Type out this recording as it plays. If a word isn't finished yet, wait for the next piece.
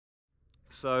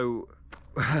So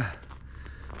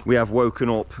we have woken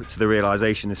up to the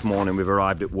realisation this morning. We've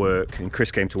arrived at work, and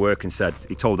Chris came to work and said,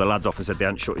 he told the lads off and said they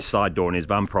hadn't shut his side door in his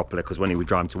van properly because when he was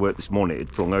driving to work this morning it had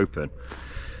flung open.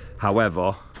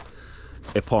 However,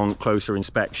 upon closer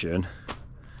inspection,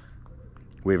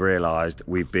 we've realised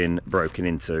we've been broken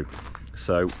into.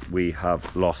 So we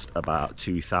have lost about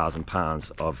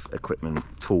 £2,000 of equipment,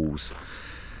 tools.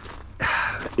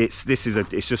 It's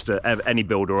just any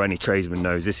builder or any tradesman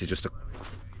knows this is just a,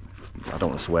 I don't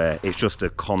want to swear, it's just a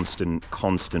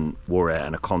constant worry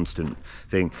and a constant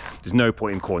thing. There's no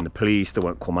point in calling the police, they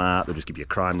won't come out, they'll just give you a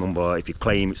crime number. If you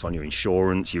claim, it's on your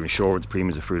insurance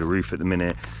premiums are through the roof at the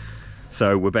minute.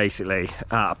 So we're basically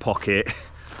out of pocket.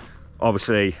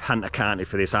 Obviously hadn't accounted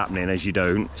for this happening, as you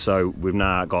don't, so we've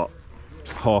now got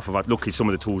half of our, lucky some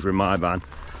of the tools are in my van,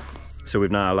 so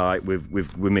we've now like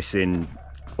we're missing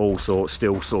all sorts,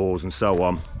 steel saws and so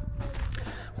on.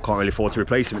 We can't really afford to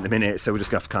replace them at the minute, so we're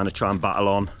just gonna have to kind of try and battle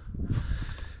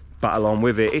on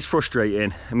with it. It's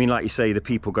frustrating. I mean, like you say, the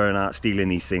people going out stealing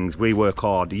these things, we work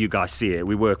hard, you guys see it,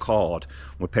 we work hard,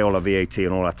 we pay all our VAT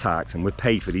and all our tax, and we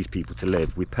pay for these people to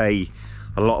live. We pay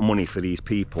a lot of money for these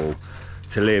people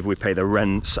to live. We pay their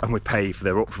rents and we pay for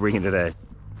their upbringing of their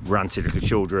ranted little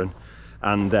children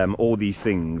and all these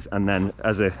things, and then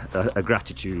as a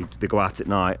gratitude they go out at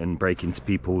night and break into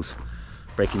people's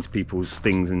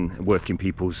things and work in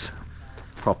people's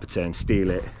property and steal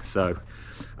it. So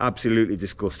absolutely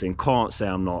disgusting. Can't say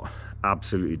I'm not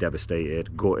absolutely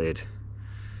devastated, gutted.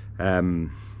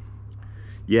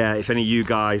 Yeah, if any of you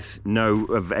guys know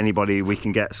of anybody we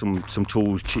can get some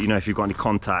tools, you know, if you've got any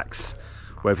contacts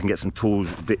where we can get some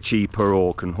tools a bit cheaper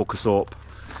or can hook us up.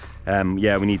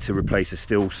 Yeah, we need to replace a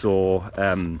steel saw.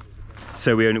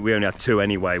 So we only had two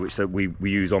anyway, which we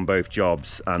use on both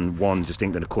jobs, and one just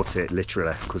ain't going to cut it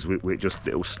literally because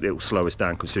it'll slow us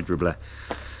down considerably.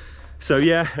 So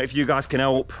yeah, if you guys can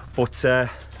help, but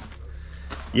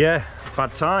yeah,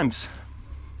 bad times.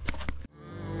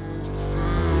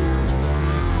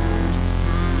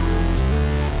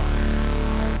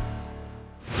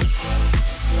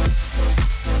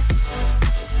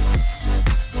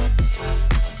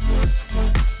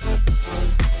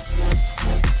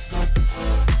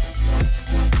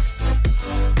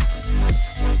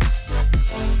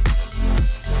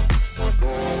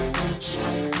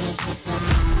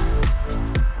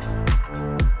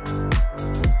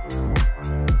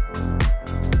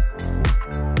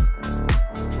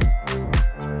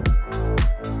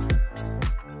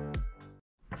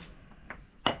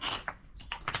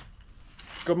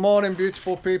 Good morning,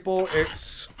 beautiful people.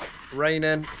 It's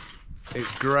raining, it's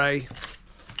grey,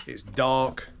 it's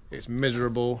dark, it's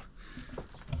miserable,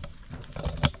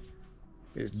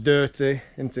 it's dirty,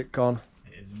 isn't it, Con?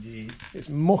 It is indeed. It's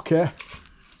mucky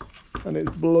and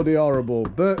it's bloody horrible,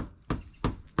 but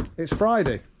it's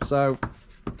Friday, so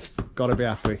gotta be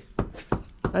happy.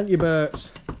 Ain't you,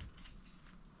 Berts?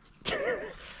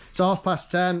 It's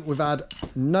 10:30. We've had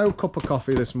no cup of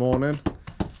coffee this morning,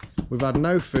 we've had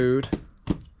no food,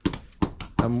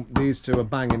 and these two are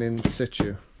banging in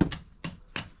situ,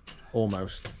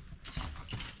 almost.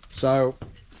 So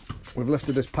we've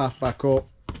lifted this path back up.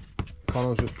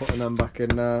 Connor's just putting them back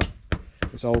in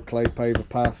this old clay paver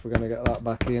path. We're going to get that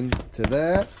back in to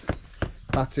there.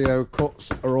 Patio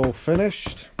cuts are all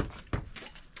finished.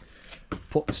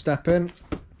 Put the step in.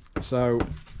 So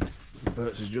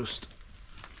Bert's is just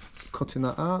cutting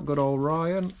that out. Good old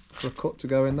Ryan for a cut to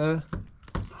go in there.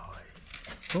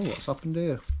 Oh, what's happened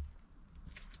here?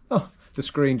 Oh, the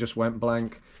screen just went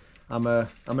blank. I'm a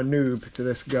noob to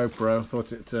this GoPro.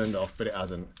 Thought it turned off, but it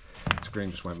hasn't. The screen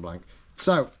just went blank.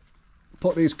 So,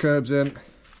 put these curbs in.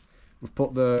 We've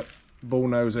put the bull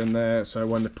nose in there, so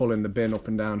when they're pulling the bin up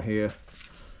and down here,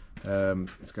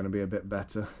 it's going to be a bit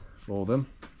better for them.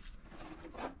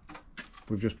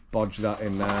 We've just bodged that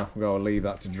in now. We've got to leave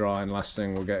that to dry, and last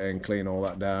thing we'll get in, clean all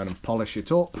that down and polish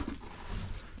it up.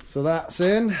 So that's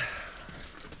in.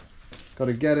 Got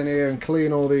to get in here and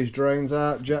clean all these drains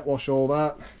out, jet wash all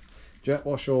that, jet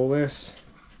wash all this.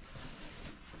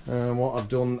 And what I've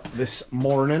done this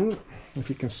morning, if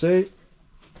you can see.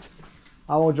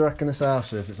 How old do you reckon this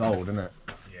house is? It's old, isn't it?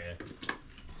 Yeah.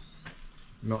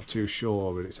 Not too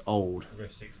sure, but it's old. We're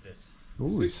 60s.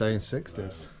 Ooh, he's saying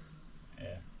 60s. Yeah.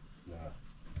 No.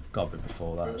 Got a bit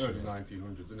before that. Early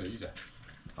 1900s, isn't it? Easy.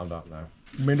 I don't know.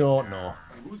 We don't know.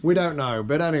 We don't know,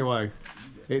 but anyway.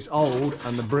 It's old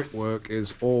and the brickwork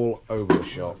is all over the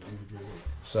shop.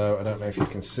 So I don't know if you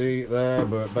can see there,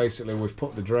 but basically we've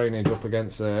put the drainage up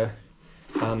against there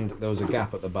and there was a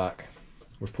gap at the back.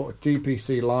 We've put a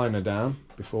DPC liner down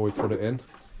before we put it in.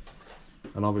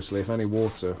 And obviously if any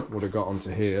water would have got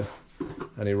onto here,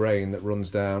 any rain that runs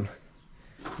down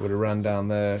would have ran down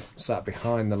there, sat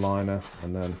behind the liner,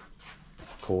 and then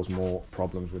caused more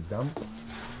problems with damp.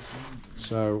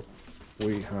 So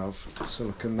we have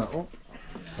siliconed that up,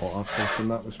 or I've siliconed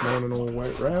that this morning all the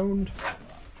way round,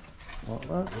 like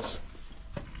that.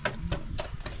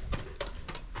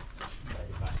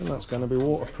 And that's going to be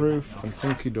waterproof and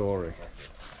hunky-dory.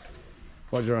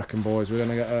 What do you reckon, boys? We're going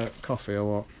to get a coffee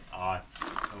or what? Aye.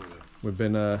 We've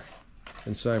been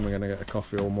saying we're going to get a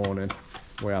coffee all morning.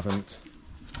 We haven't.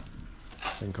 I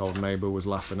think old neighbour was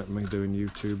laughing at me doing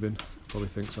YouTubing. Probably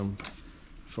thinks I'm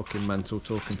fucking mental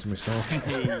talking to myself.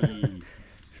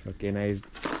 Fucking age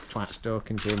twats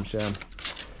talking to him, Shem.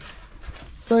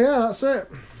 So yeah, that's it.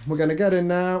 We're going to get in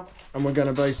now and we're going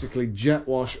to basically jet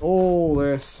wash all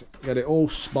this, get it all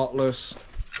spotless.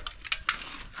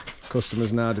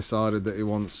 Customer's now decided that he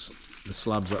wants the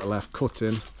slabs that are left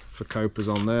cutting for copers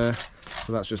on there.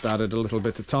 So that's just added a little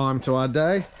bit of time to our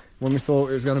day. When we thought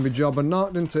it was going to be job and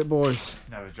not, didn't it, boys? It's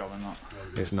never job and not.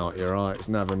 It's not, you're right. It's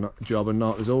never not job and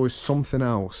not. There's always something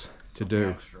else to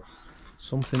do. Extra.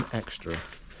 Something extra.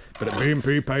 But at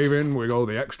B&P Paving, we go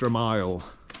the extra mile.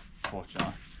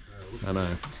 Fortunately. I know.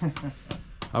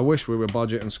 I wish we were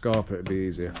budget and scarp, it'd be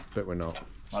easier, but we're not.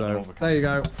 So, there you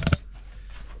go.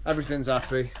 Everything's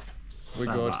happy. We're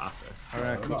good. Our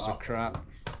haircuts are crap.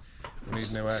 We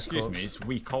need new haircuts. Excuse me, it's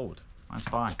wee cold. That's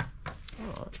fine.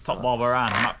 Right, Top barber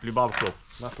around, Napoli Barber Club.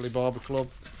 Napoli Barber Club.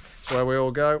 That's where we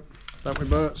all go. Don't we,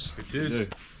 Berts? It is.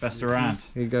 Best around.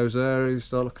 He goes there,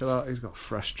 he's look at that, he's got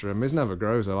fresh trim. His never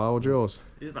grows though. How old yours?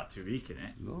 It's about 2 weeks, isn't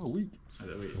it? No, a week.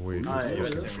 A week. Oh, It's yeah,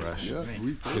 looking it's fresh. Yeah, a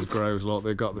week. His grows, look,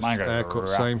 they've got the Mine goes haircut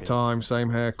same rapid. time, same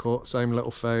haircut, same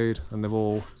little fade, and they've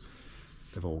all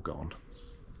gone.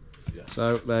 Yes.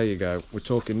 So there you go. We're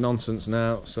talking nonsense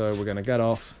now, so we're going to get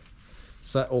off,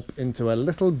 set up into a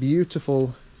little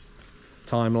beautiful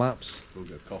time lapse. We'll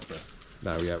get coffee.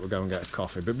 No, yeah, we'll go and get a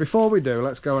coffee. But before we do,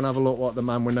 let's go and have a look what the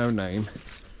man with no name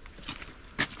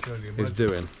is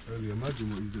doing. Can you imagine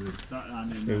what he's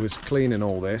doing? He was cleaning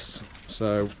all this,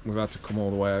 so we've had to come all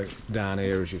the way down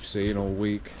here, as you've seen, all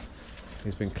week.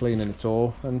 He's been cleaning it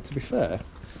all, and to be fair,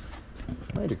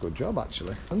 made a good job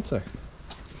actually, hasn't he?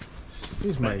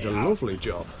 He's made a lovely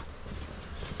job.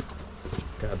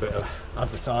 Get a bit of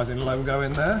advertising logo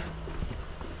in there.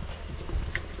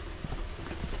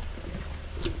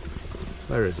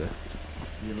 Where is he?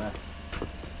 You left.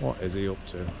 What is he up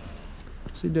to?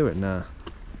 What's he doing now?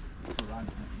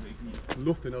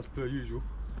 Nothing as per usual.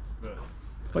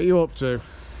 What are you up to?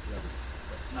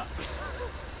 No.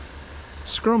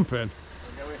 Scrumping?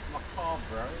 Go away from my car,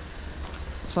 bro.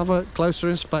 Let's have a closer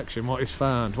inspection what he's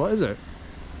found. What is it?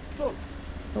 Plum.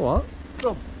 A what?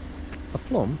 Plum. A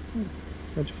plum?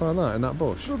 Where'd you find that? In that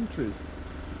bush? Plum tree.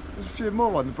 There's a few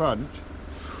more on the branch.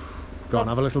 Go on,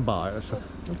 have a little bite.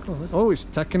 Oh, he's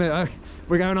taking it out.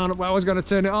 We're going on, well, I was going to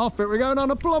turn it off, but we're going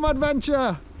on a plum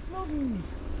adventure. Plums.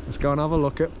 Let's go and have a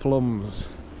look at plums.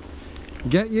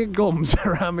 Get your gums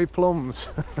around me plums.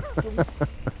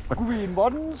 Green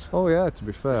ones. Oh yeah, to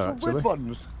be fair, Some actually. red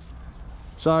ones.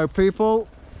 So people,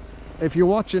 if you're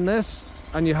watching this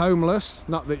and you're homeless,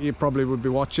 not that you probably would be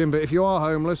watching, but if you are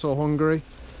homeless or hungry,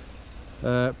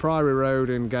 Priory Road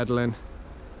in Gedlin,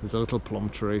 there's a little plum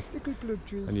tree, Look at plum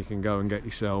tree. and you can go and get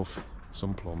yourself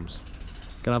some plums.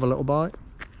 Can I have a little bite?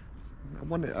 I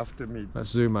want it after me. Let's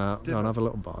zoom out. Go and have a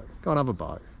little bite. Go and have a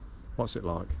bite. What's it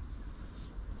like?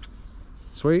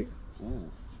 Sweet? Ooh.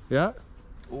 Yeah?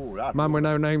 Oh, that. Man with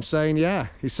no name saying yeah.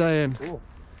 He's saying Oh.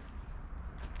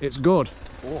 it's good.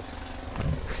 Oh.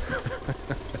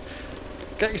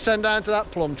 Get your son down to that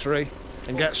plum tree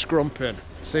and get scrumping.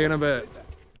 See you in a bit.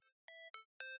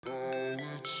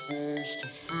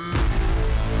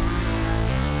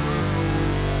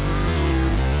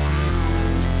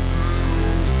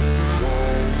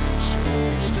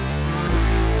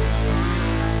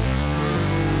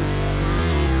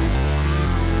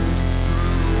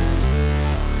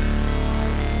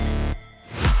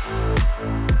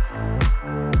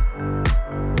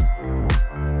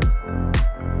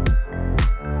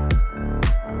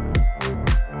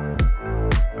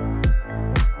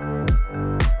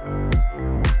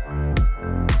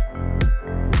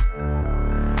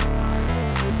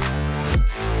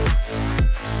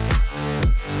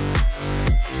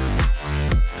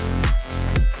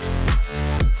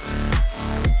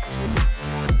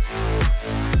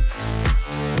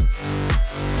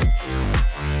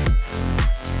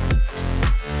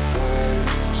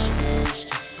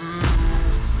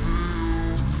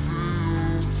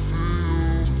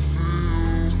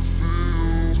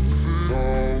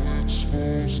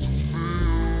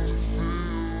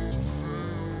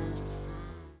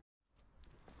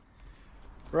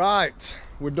 Right,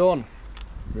 we're done.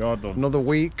 We are done. Another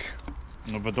week,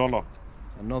 Another $1.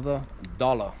 another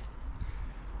 $1.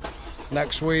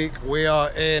 Next week we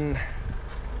are in.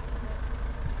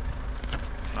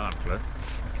 Hopefully.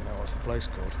 What's the place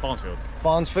called? Farnsfield.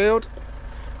 Farnsfield.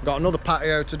 Got another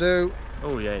patio to do.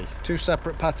 Oh, yay. 2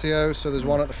 separate patios, so there's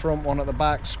one at the front, one at the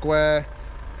back, square.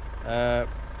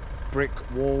 Brick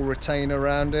wall retainer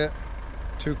around it.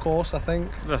 2 course, I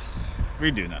think. We're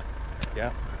doing that.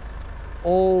 Yeah.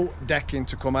 All decking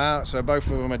to come out, so both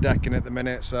of them are decking at the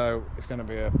minute, so it's going to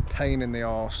be a pain in the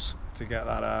arse to get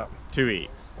that out. 2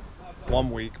 weeks. 1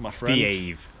 week, my friend.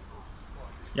 Behave.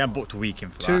 Yeah, I booked a week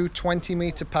in for Two that.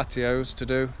 20-metre patios to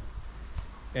do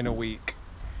in a week.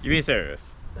 You being serious?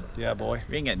 Yeah, boy.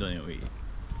 We ain't getting done in a week.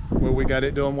 Will we get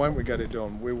it done when we get it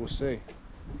done? We will see.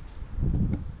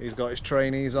 He's got his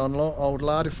trainees on, look, old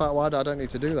lad. In fact, I don't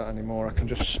need to do that anymore. I can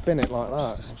just spin it like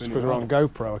that. Just because we're on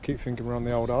GoPro, I keep thinking we're on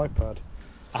the old iPad.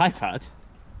 iPad?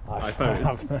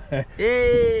 iPhone. It's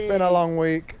Yay! been a long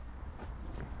week.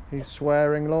 He's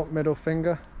swearing, look, middle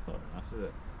finger. That's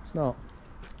it. It's not.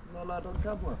 No lad on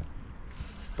camera.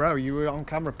 Bro, you were on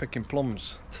camera picking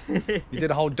plums. You did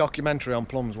a whole documentary on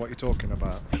plums. What are you talking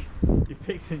about? You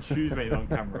picked and choose mate on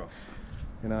camera.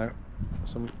 You know,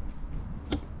 some.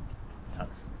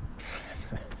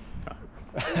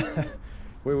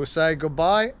 We will say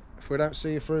goodbye if we don't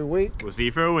see you for a week. We'll see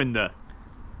you for a window.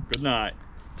 Good night.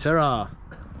 Ta-ra.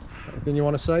 Anything you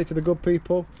want to say to the good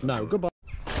people? No, goodbye.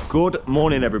 Good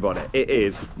morning, everybody. It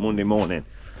is Monday morning.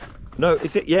 No,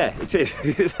 is it? Yeah, it is.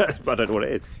 I don't know what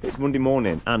it is. It's Monday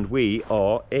morning and we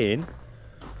are in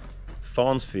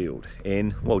Farnsfield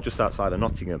in, well, just outside of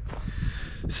Nottingham.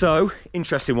 So,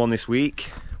 interesting one this week.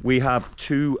 We have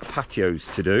 2 patios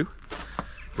to do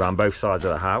around both sides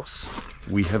of the house.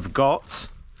 We have got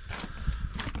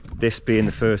this being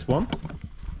the first one.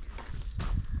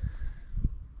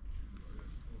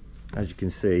 As you can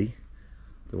see,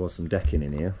 there was some decking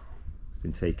in here. It's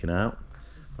been taken out.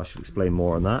 I should explain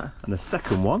more on that. And the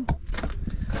second one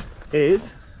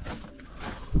is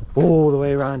all the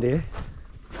way around here.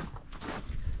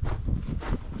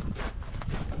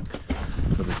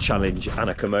 Another challenge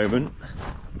Annika moment.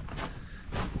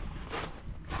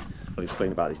 I'll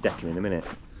explain about this decking in a minute.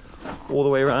 All the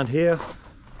way around here,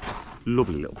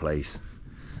 lovely little place.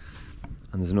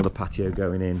 And there's another patio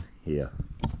going in here.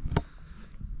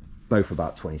 Both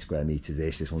about 20 square metres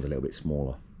ish. This one's a little bit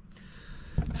smaller.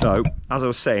 So, as I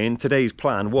was saying, today's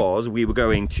plan was we were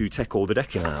going to take all the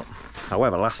decking out.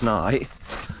 However, last night,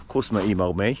 a customer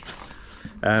emailed me,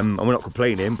 and we're not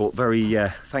complaining, but very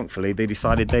thankfully they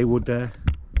decided they would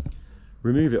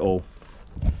remove it all.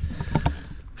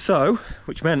 So,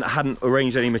 which meant I hadn't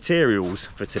arranged any materials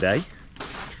for today.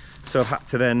 So I've had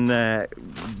to then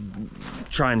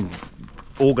try and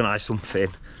organise something,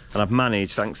 and I've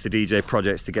managed, thanks to DJ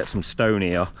Projects, to get some stone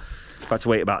here. I've had to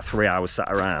wait about 3 hours sat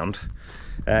around.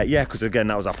 Yeah, because again,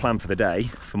 that was our plan for the day,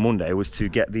 for Monday, was to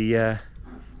get the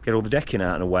get all the decking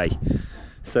out and away.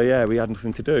 So yeah, we had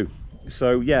nothing to do.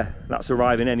 So yeah, that's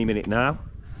arriving any minute now.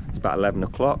 It's about 11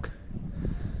 o'clock,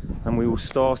 and we will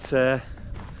start.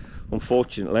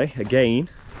 Unfortunately, again,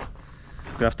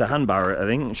 we're gonna have to hand barrow it, I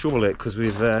think, and shovel it because we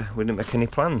didn't make any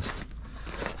plans.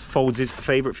 Folds'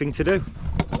 favourite thing to do.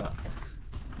 What's that?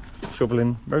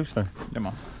 Shoveling roadstone. Yeah,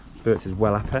 man. Bert's is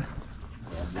well happy.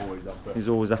 I'm always up there. He's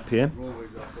always happy, him.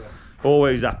 Always up there.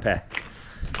 Always happy.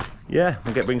 Yeah,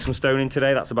 we'll bring some stone in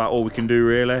today. That's about all we can do,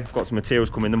 really. Got some materials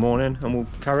coming in the morning, and we'll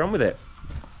carry on with it.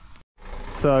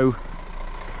 So,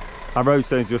 our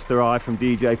roadstone's just arrived from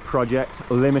DJ Projects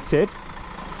Limited.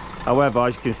 However,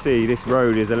 as you can see, this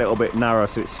road is a little bit narrow,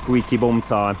 so it's squeaky bum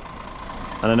time.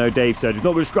 And I know Dave said, it's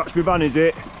not going to scratch my van, is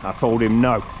it? I told him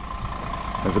no.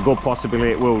 There's a good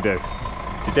possibility it will do.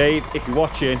 So Dave, if you're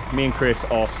watching, me and Chris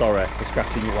are sorry for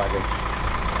scratching your wagon.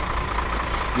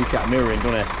 Look at the mirror in,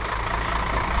 doesn't it?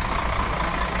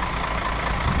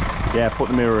 Yeah, put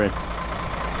the mirror in.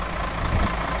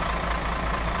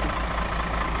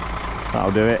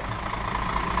 That'll do it.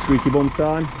 Squeaky bum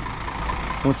time.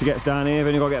 Once he gets down here,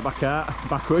 then you've got to get back out,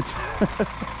 backwards.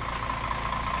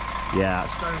 Yeah.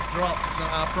 Stones drop, it's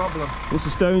not our problem. Once the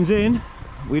stone's in,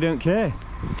 we don't care.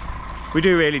 We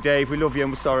do really, Dave. We love you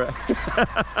and we're sorry.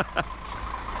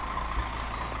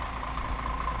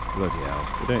 Bloody hell.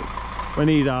 We don't, when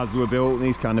these houses were built,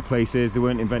 these kind of places, they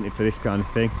weren't invented for this kind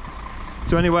of thing.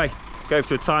 So anyway, go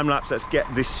for a time lapse. Let's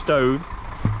get this stone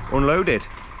unloaded.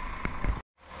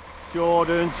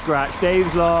 Jordan scratched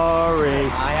Dave's lorry.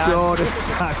 Jordan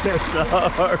scratched Dave's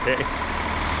lorry.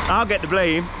 I'll get the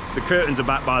blame. The curtains are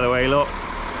back, by the way, look.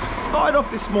 Started off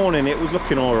this morning, it was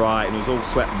looking all right and it was all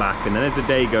swept back, and then as the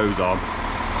day goes on,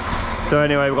 So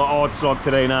anyway, we've got hard slog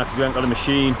today now because we haven't got a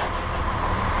machine.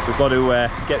 We've got to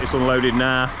get this unloaded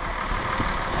now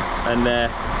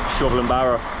and shovel and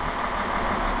barrow.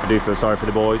 I do feel sorry for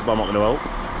the boys, but I'm not going to help.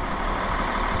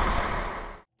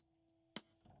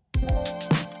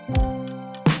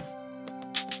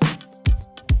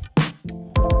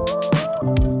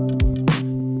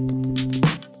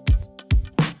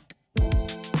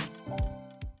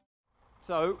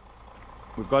 So,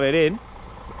 we've got it in,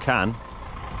 we can,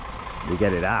 we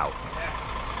get it out.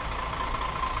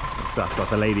 That's got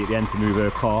the lady at the end to move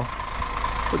her car.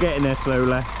 We're getting there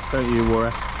slowly, don't you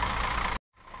worry.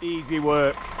 Easy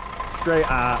work, straight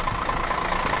out.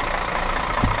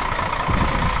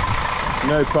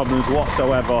 No problems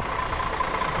whatsoever.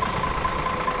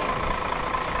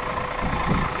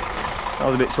 That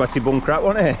was a bit sweaty bum crap,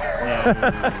 wasn't it?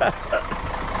 Yeah.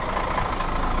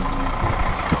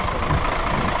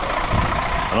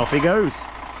 And off he goes.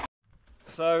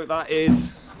 So that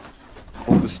is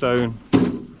all the stone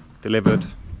delivered.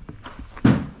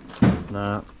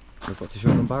 Now we've got to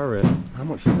shovel and barrow it. How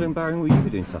much shoveling and barrowing will you be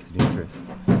doing this afternoon, Chris?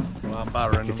 Well, I'm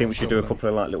barrowing. Do you think we should do a couple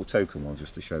of like little token ones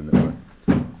just to show them that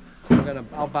we're...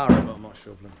 I'll barrow, but I'm not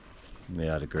shoveling.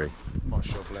 Yeah, I'd agree. I'm not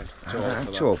shoveling.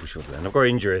 Too old for shoveling. I've got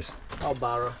injuries. I'll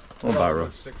barrow. I'll barrow.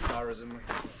 6 barrows in me.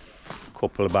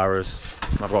 Couple of barrows.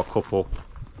 I've got a couple.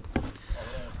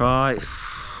 Right,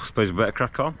 I suppose we better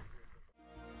crack on.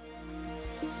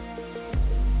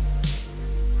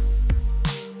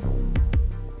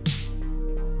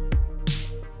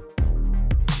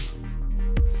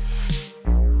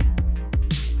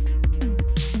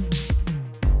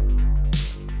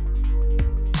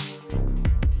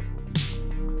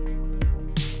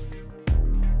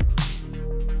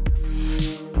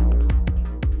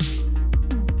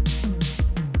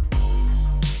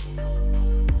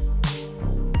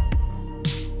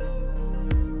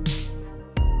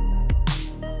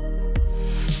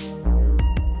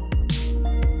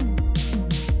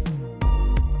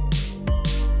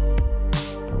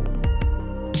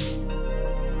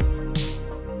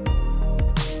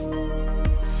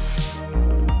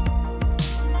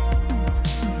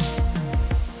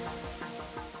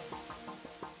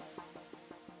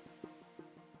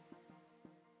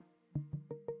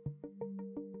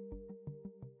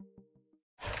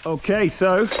 Okay,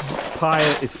 so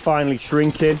pile is finally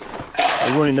shrinking.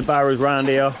 We're running the barrows round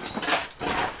here,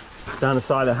 down the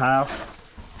side of the house.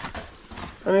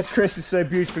 And as Chris is so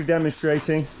beautifully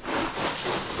demonstrating,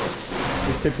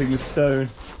 we're tipping the stone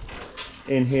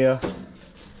in here.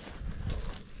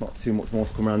 Not too much more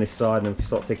to come around this side, and then we can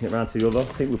start taking it around to the other. I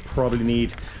think we probably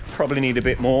need a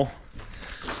bit more,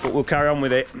 but we'll carry on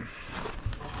with it.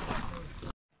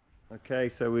 Okay,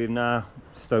 so we've now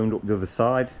stoned up the other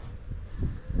side.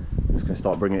 Just going to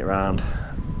start bringing it around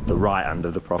the right hand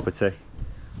of the property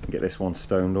and get this one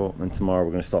stoned up, and tomorrow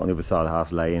we're going to start on the other side of the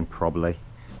house laying. Probably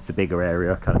it's the bigger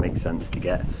area, kind of makes sense to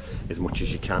get as much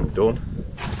as you can done.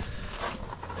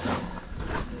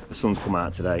 The sun's come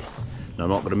out today. Now I'm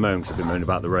not going to moan because I've been moaning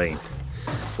about the rain,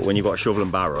 but when you've got a shovel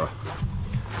and barrow,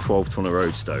 12 ton of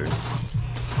road stone,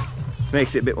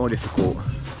 makes it a bit more difficult.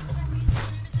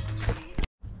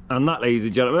 And that, ladies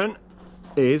and gentlemen,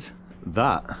 is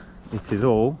that. It is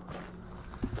all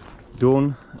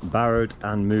done, barrowed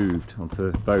and moved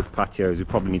onto both patios. We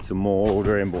probably need some more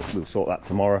ordering, but we'll sort that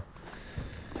tomorrow.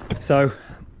 So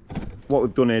what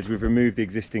we've done is we've removed the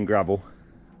existing gravel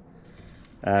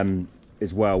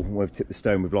as well. When we've tipped the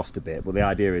stone, we've lost a bit, but the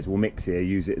idea is we'll mix here,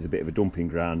 use it as a bit of a dumping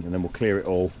ground, and then we'll clear it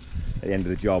all at the end of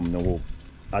the job, and then we'll,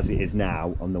 as it is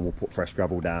now, and then we'll put fresh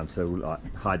gravel down to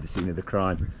like hide the scene of the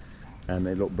crime, and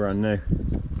it look brand new.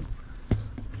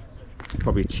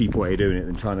 Probably a cheaper way of doing it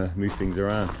than trying to move things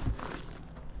around.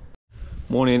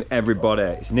 Morning everybody,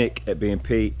 it's Nick at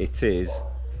B&P. It is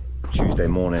Tuesday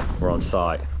morning, we're on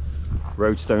site.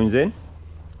 Road stone's in,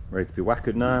 ready to be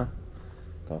whackered now.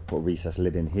 Gotta put a recessed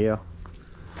lid in here.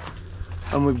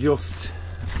 And we've just,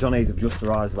 John Hayes have just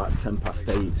arrived about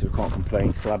 8:10, so we can't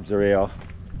complain. Slabs are here.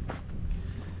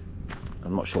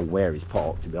 I'm not sure where he's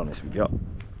parked, to be honest with you.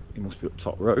 He must be up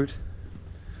top road.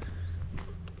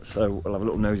 So we'll have a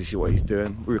little nosy, see what he's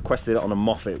doing. We requested it on a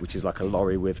Moffat, which is like a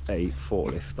lorry with a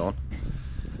forklift on.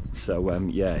 So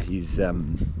yeah, he's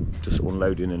just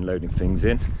unloading and loading things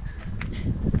in.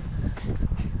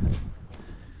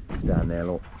 He's down there,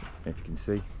 look, if you can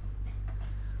see.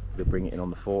 We'll bring it in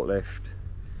on the forklift.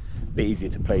 A bit easier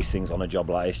to place things on a job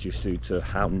like this, just due to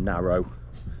how narrow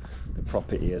the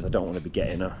property is. I don't want to be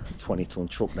getting a 20-ton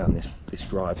truck down this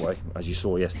driveway, as you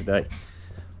saw yesterday.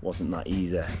 Wasn't that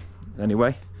easy.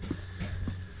 Anyway,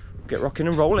 get rocking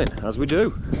and rolling as we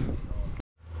do.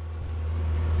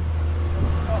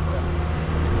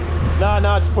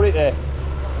 No, just put it there.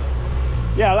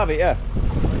 Yeah, I'll have it, yeah.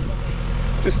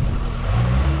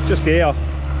 Just here.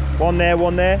 One there,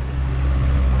 one there.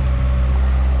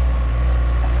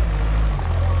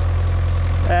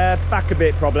 Back a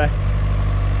bit, probably.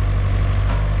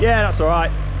 Yeah, that's all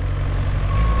right.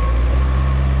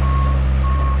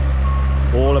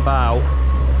 It's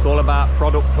all about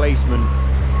product placement.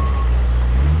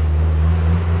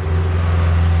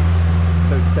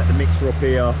 So to set the mixer up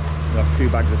here, we have 2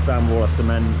 bags of sand, roll of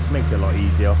cement. It makes it a lot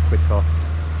easier, quicker.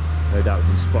 No doubt we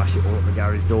can splash it all up the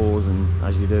garage doors, and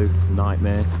as you do,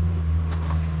 nightmare.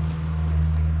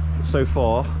 But so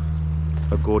far,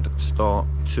 a good start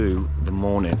to the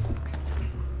morning.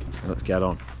 Let's get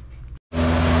on.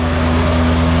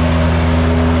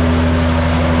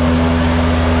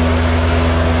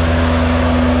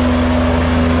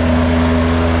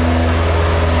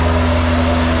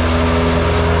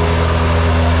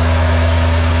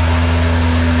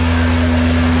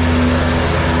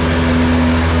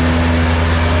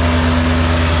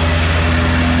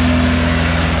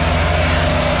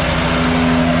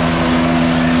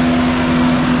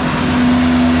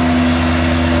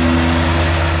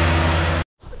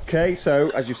 Okay, so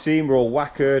as you've seen, we're all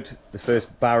whackered. The first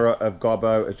barra of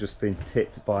gobbo has just been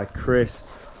tipped by Chris.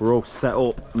 We're all set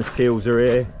up, materials are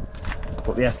here.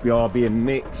 Got the SBR being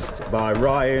mixed by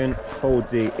Ryan.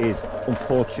 Foldsy is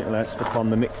unfortunately stuck on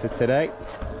the mixer today.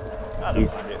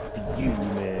 He's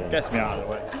fuming. Gets me out of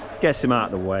the way. Gets him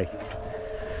out of the way.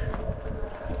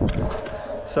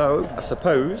 So, I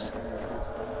suppose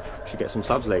we should get some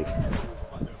slabs laid.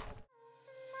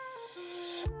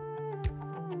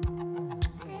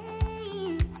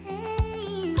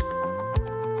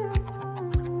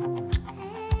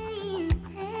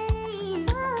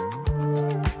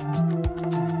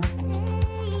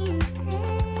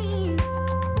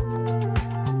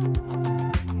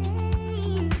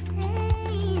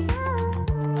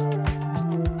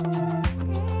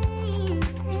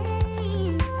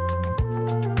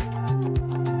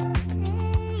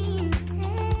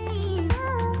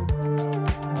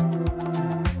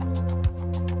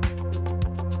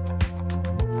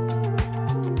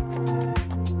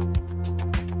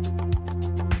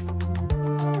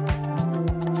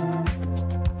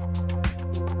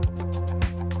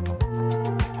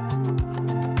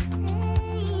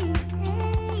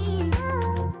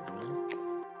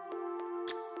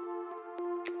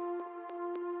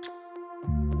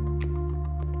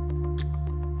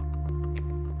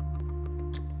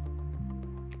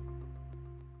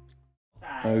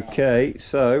 Okay,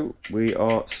 so we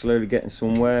are slowly getting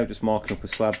somewhere, just marking up a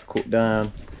slab to cut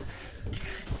down.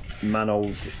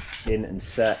 Manholes in and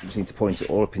set, just need to point it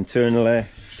all up internally.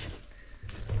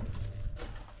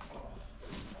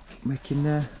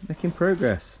 Making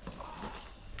progress.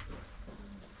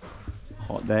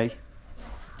 Hot day.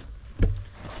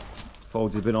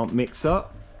 Folds have been on mixer.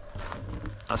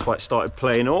 That's why it started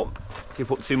playing up. If you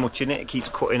put too much in it, it keeps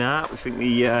cutting out. We think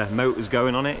the motor's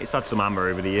going on it. It's had some amber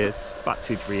over the years, about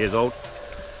 2-3 years old.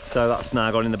 So that's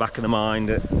now gone in the back of the mind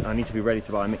that I need to be ready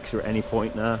to buy a mixer at any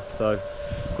point now. So,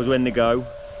 because when they go,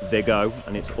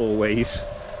 and it's always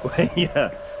when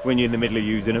you're in the middle of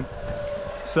using them.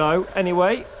 So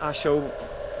anyway, I shall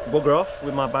bugger off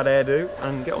with my bad hairdo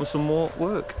and get on some more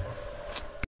work.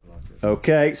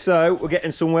 Okay, so we're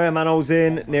getting somewhere, manholes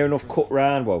in, near enough cut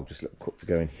round. Well, just a little cut to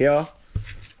go in here.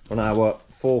 On our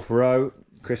 4th row.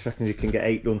 Chris reckons you can get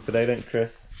 8 done today, don't you,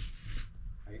 Chris?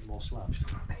 8 more slabs.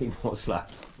 8 more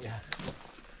slabs. Yeah.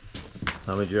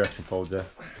 How many do you reckon, Folds there?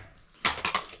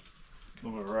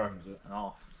 Another row, is it? And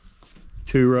half.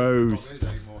 2 rows. There is 8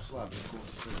 more slabs.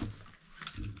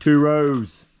 2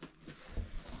 rows.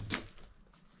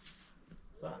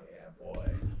 Yeah, boy.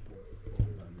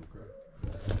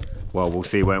 Well, we'll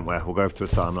see, won't we? We'll go to a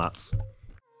time lapse.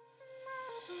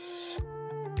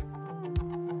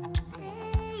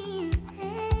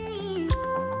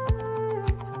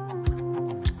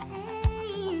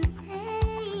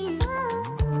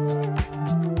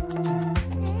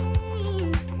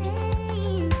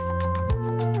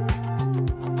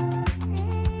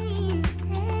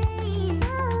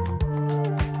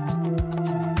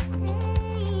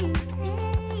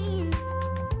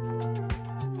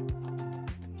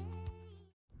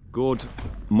 Good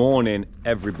morning,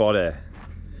 everybody.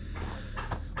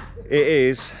 It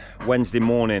is Wednesday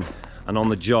morning, and on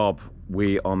the job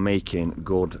we are making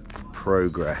good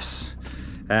progress.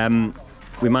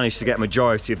 We managed to get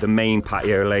majority of the main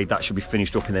patio laid. That should be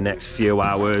finished up in the next few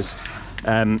hours.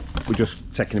 We're just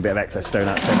taking a bit of excess stone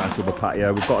out to take back to the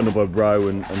patio. We've got another row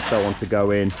and so on to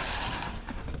go in,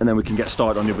 and then we can get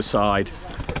started on the other side.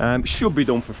 Should be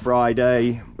done for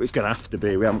Friday. It's going to have to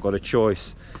be. We haven't got a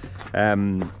choice.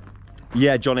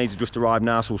 Yeah, John Aids have just arrived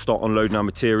now, so we'll start unloading our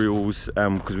materials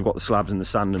because we've got the slabs and the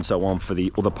sand and so on for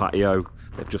the other patio.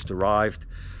 They've just arrived.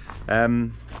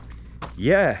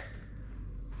 Yeah.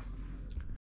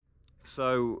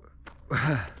 So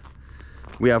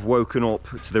we have woken up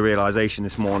to the realisation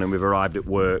this morning. We've arrived at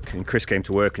work, and Chris came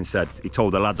to work and said, he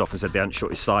told the lads off and said they hadn't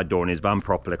shut his side door in his van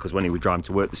properly because when he was driving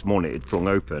to work this morning, it had flung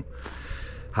open.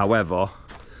 However,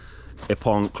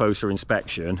 upon closer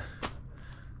inspection,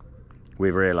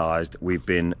 we've realised we've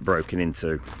been broken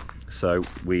into. So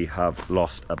we have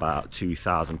lost about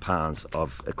 £2,000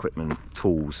 of equipment,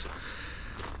 tools.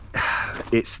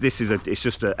 It's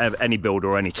just any builder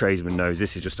or any tradesman knows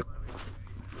this is just a,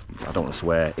 I don't want to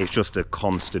swear, it's just a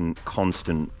constant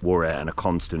worry and a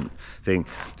constant thing.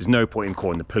 There's no point in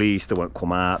calling the police, they won't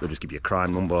come out, they'll just give you a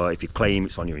crime number. If you claim,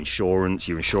 it's on your insurance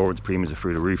premiums are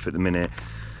through the roof at the minute.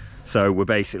 So we're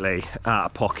basically out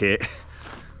of pocket.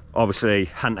 Obviously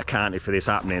hadn't accounted for this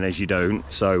happening, as you don't,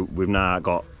 so we've now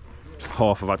got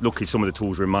half of our, luckily some of the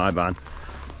tools are in my van,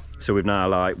 so we've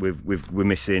now we're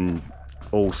missing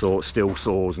all sorts, steel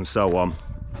saws and so on.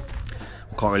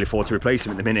 We can't really afford to replace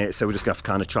them at the minute, so we're just gonna have to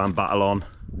kind of try and battle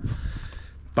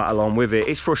on with it.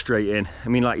 It's frustrating. I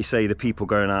mean, like you say, the people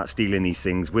going out stealing these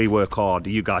things, we work hard,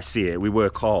 you guys see it, we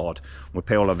work hard, we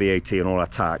pay all our VAT and all our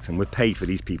tax, and we pay for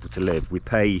these people to live. We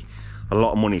pay a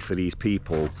lot of money for these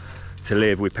people to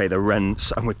live. We pay their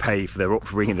rents and we pay for their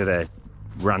upbringing of their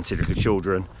ranted little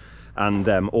children and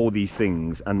all these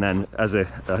things, and then as a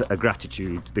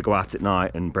gratitude they go out at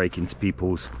night and break into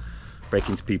people's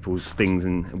things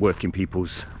and work in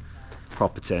people's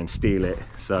property and steal it.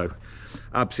 So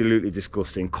absolutely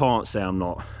disgusting. Can't say I'm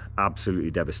not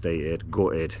absolutely devastated,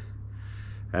 gutted.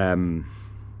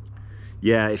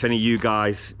 Yeah, if any of you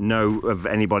guys know of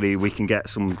anybody we can get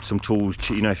some tools,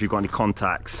 you know, if you've got any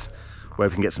contacts where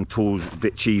we can get some tools a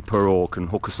bit cheaper or can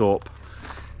hook us up.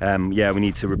 Yeah, we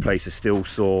need to replace a steel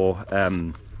saw.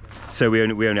 So we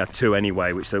only had two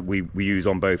anyway, which we use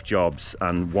on both jobs,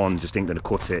 and one just ain't going to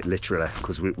cut it literally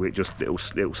because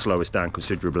it'll slow us down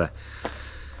considerably.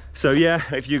 So yeah,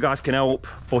 if you guys can help,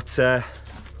 but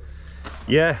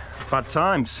yeah, bad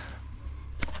times.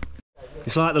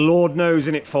 It's like the Lord knows,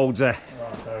 and it folds there.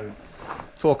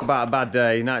 Talk about a bad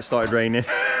day. Now it started raining.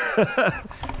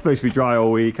 It's supposed to be dry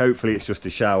all week. Hopefully it's just a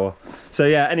shower. So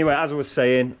yeah, anyway, as I was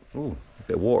saying, ooh, a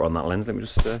bit of water on that lens. Let me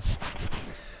just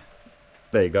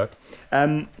there you go.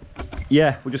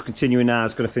 Yeah, we're just continuing now.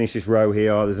 It's going to finish this row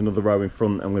here. There's another row in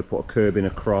front, and we'll put a curb in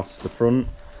across the front.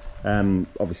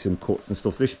 Obviously some cuts and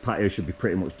stuff. This patio should be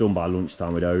pretty much done by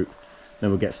lunchtime, we'd hope. Then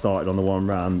we'll get started on the one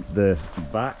round the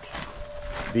back.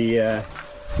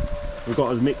 We've got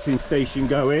our mixing station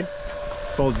going.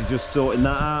 Bol's just sorting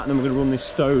that out, and then we're going to run this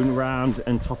stone round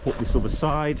and top up this other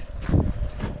side.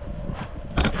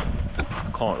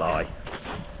 Can't lie,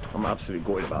 I'm absolutely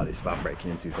gutted about this van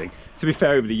breaking into thing. To be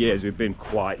fair, over the years we've been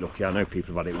quite lucky. I know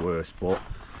people have had it worse, but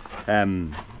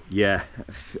yeah,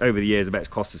 over the years I bet it's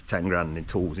cost us 10 grand in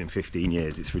tools in 15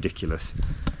 years. It's ridiculous.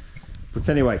 But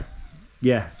anyway,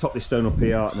 yeah, top this stone up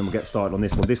here, and then we'll get started on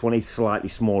this one. This one is slightly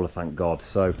smaller, thank God.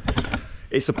 So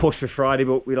it's a push for Friday,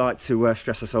 but we like to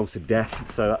stress ourselves to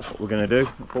death, so that's what we're going to do.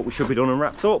 But we should be done and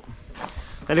wrapped up.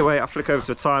 Anyway, I'll flick over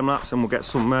to a time lapse and we'll get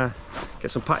some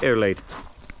patio laid.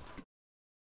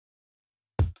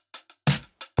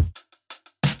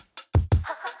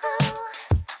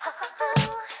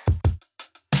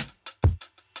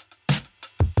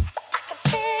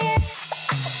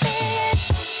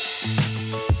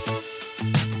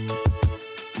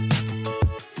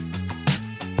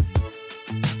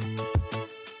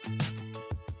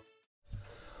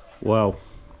 Well,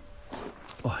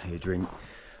 oh, I need a drink.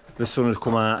 The sun has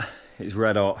come out, it's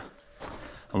red hot,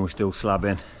 and we're still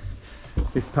slabbing.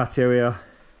 This patio here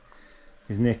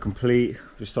is near complete.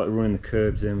 Just started running the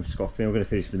curbs in. We've just got to finish. We're going to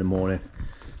finish them in the morning.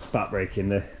 Back-breaking.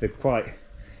 They're quite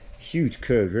huge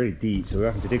curves, really deep, so we're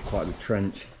having to dig quite a big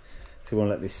trench. So we want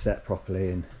to let this set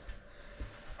properly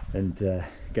and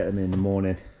get them in the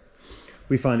morning.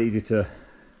 We find it easier to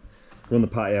run the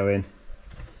patio in,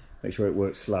 make sure it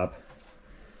works slab,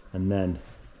 and then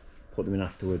put them in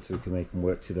afterwards so we can make them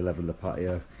work to the level of the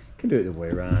patio. You can do it the way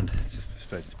around. It's just, I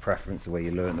suppose it's preference, the way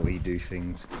you learn, the way you do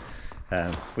things.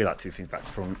 We like to do things back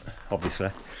to front, obviously.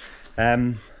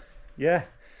 Yeah,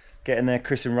 getting there.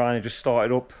 Chris and Ryan have just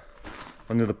started up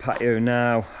on the other patio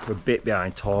now. We're a bit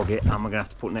behind target, and we're gonna have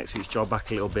to put next week's job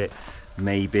back a little bit.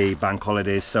 Maybe bank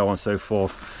holidays, so on and so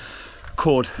forth,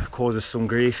 could cause us some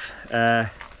grief.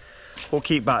 We'll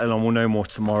keep battling on. We'll know more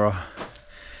tomorrow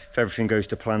if everything goes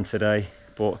to plan today.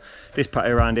 But this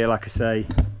patio around here, like I say,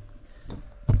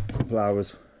 a couple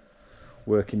hours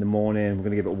work in the morning. We're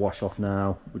going to give it a wash off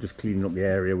now. We're just cleaning up the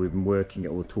area. We've been working,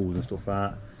 get all the tools and stuff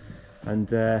out,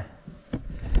 and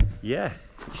yeah,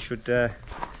 it should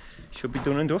be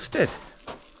done and dusted.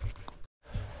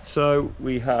 So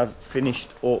we have finished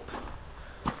up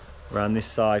around this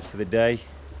side for the day.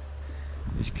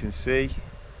 As you can see,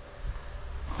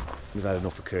 we've had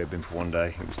enough of curbing for one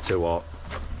day. It was too hot,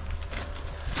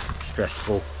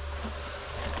 stressful.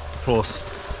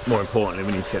 Plus, more importantly,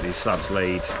 we need to get these slabs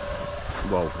laid,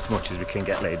 well, as much as we can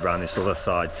get laid around this other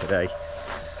side today.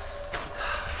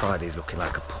 Friday's looking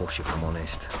like a push, if I'm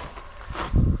honest.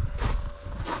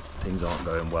 Things aren't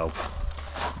going well,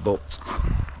 but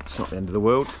it's not the end of the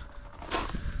world.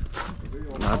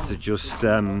 Lads are just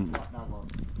laying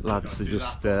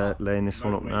this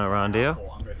one up now around here,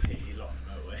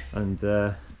 and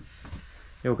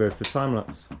he'll go to the time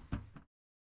lapse.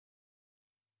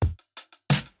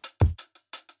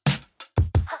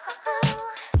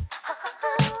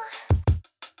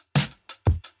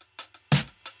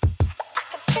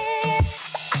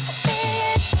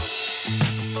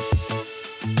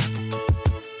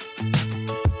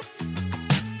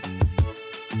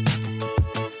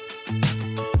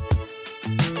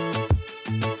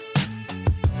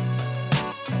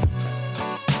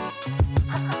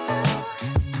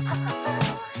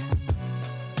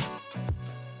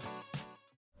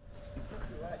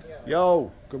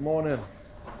 Yo, good morning.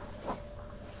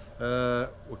 We're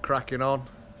cracking on.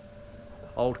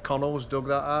 Old Connell's dug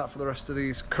that out for the rest of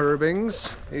these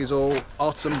curbings. He's all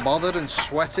hot and bothered and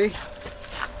sweaty.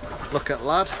 Look at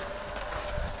lad.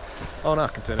 Oh no, I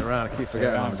can turn it around. I keep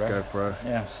forgetting on this GoPro.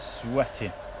 Yeah, I'm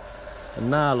sweating.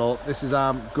 And now look, this is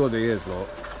how good he is, look.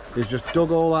 He's just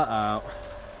dug all that out,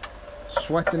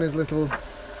 sweating his little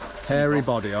hairy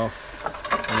body off,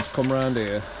 and he's come round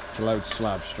here to load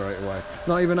slabs straight away.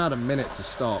 Not even had a minute to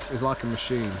stop. He's like a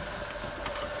machine.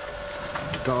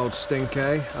 Got old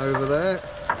Stinky over there,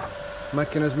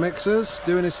 making his mixers,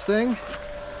 doing his thing,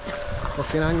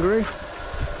 looking angry.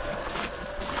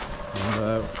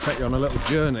 And take you on a little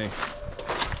journey.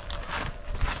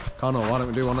 Connell, why don't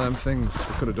we do one of them things?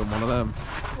 We could have done one of them.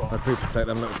 Where people take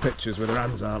them little pictures with their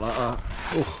hands out like that.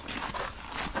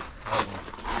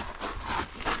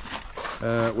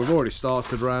 We've already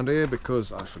started around here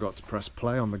because I forgot to press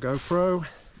play on the GoPro.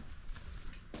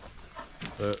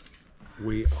 But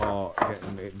we are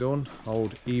getting it done.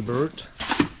 Old Ebert,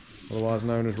 otherwise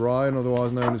known as Ryan,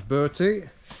 otherwise known as Bertie.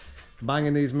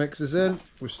 Banging these mixers in.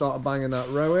 We've started banging that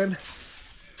row in.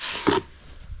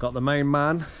 Got the main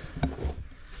man,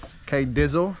 K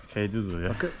Dizzle. K Dizzle,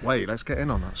 yeah. Wait, let's get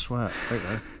in on that sweat. Wait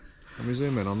there. Let me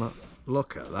zoom in on that.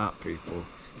 Look at that, people.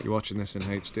 If you're watching this in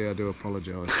HD, I do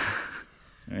apologise.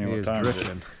 What He is time dripping. is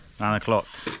it? 9 o'clock.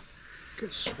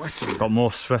 Get sweaty. Got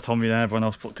more sweat on me than everyone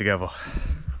else put together.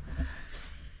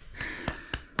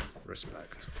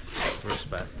 Respect.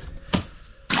 Respect.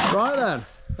 Right then,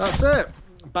 that's it.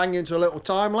 Bang into a little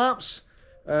time lapse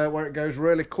where it goes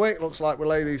really quick. Looks like we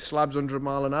lay these slabs 100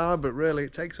 mile an hour, but really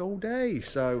it takes all day.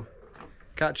 So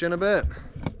catch you in a bit.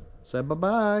 Say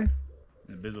bye-bye.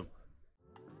 Bizzle.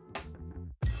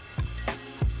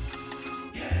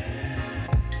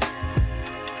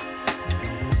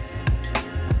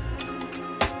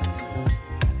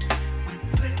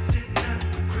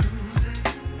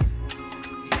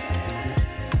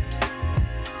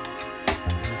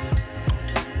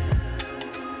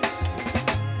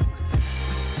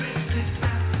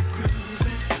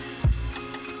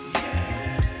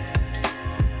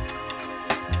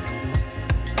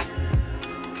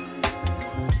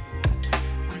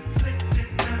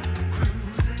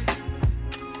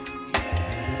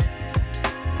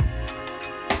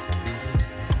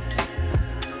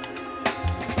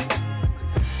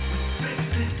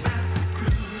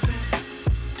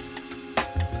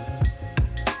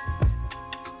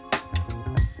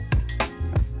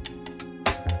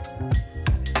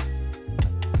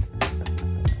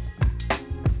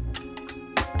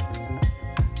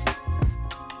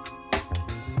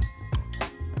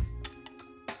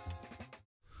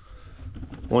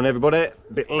 Morning everybody,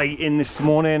 a bit late in this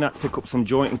morning. I had to pick up some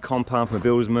joint and compound from a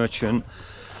builder's merchant,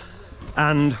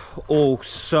 and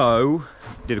also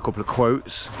did a couple of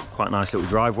quotes, quite nice little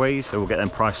driveways, so we'll get them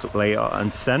priced up later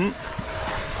and sent.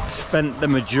 Spent the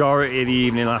majority of the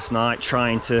evening last night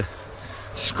trying to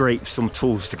scrape some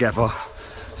tools together,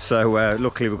 so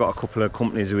luckily we've got a couple of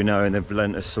companies we know and they've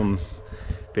lent us some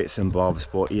bits and bobs,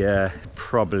 but yeah,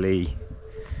 probably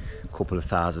a couple of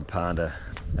 £1,000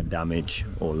 a damage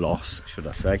or loss, should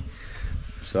I say.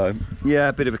 So yeah,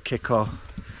 a bit of a kicker,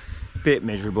 bit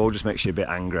miserable, just makes you a bit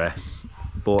angry.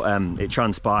 But it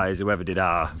transpires whoever did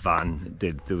our van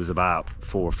there was about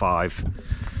 4 or 5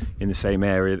 in the same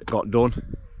area that got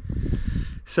done.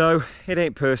 So it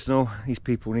ain't personal. These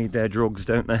people need their drugs,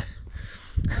 don't they?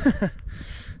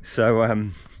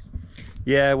 So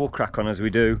yeah, we'll crack on as we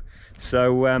do.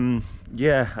 So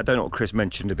yeah, I don't know what Chris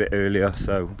mentioned a bit earlier,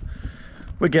 so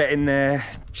we're getting there.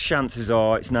 Chances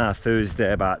are, it's now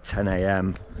Thursday about 10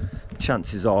 AM.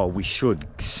 Chances are we should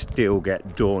still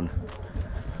get done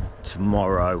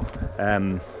tomorrow.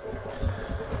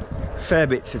 Fair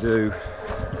bit to do,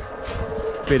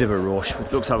 bit of a rush.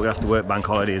 It looks like we're gonna have to work bank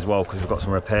holiday as well because we've got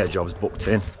some repair jobs booked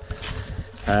in.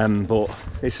 But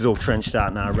this is all trenched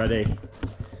out now, ready.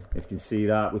 If you can see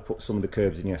that, we put some of the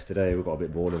curbs in yesterday. We got a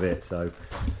bit bored of it, so,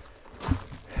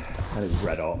 and it was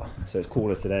red hot, so it's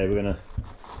cooler today. We're gonna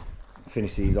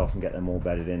finish these off and get them all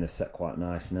bedded in. They're set quite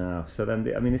nice now. So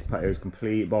then, I mean, this patio is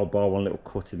complete, bar one little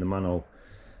cut in the manhole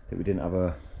that we didn't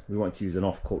have we wanted to use an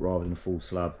off cut rather than a full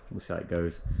slab. We'll see how it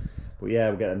goes. But yeah,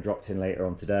 we'll get them dropped in later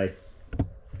on today.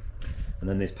 And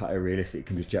then this patio realistically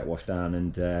can just jet wash down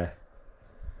and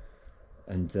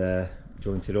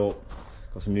joint it up.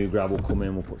 Got some new gravel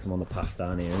coming. We'll put some on the path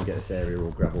down here and get this area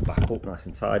all gravel back up nice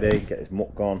and tidy. Get this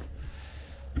muck gone.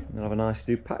 And then have a nice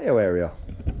new patio area.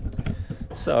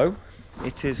 So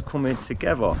it is coming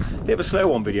together. Bit of a slow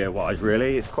one video wise,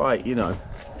 really. It's quite, you know,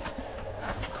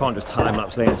 can't just time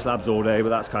lapse laying slabs all day, but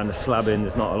that's kind of slabbing.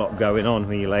 There's not a lot going on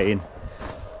when you're laying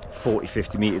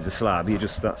 40-50 meters of slab.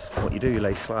 That's what you do, you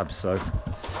lay slabs. So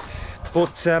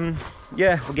but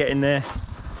yeah, we're getting there.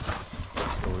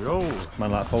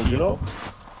 Man like folds it up.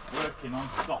 Working on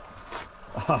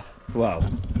stop. Well,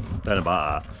 don't know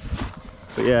about that.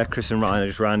 But yeah, Chris and Ryan are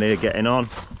just around here getting on.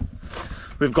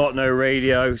 We've got no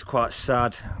radio, it's quite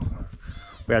sad.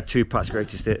 We had 2 packs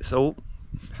greatest hits. Oh,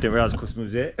 didn't realise the customer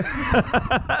was it.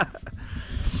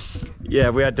 Yeah,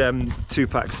 we had 2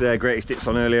 packs greatest hits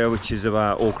on earlier, which is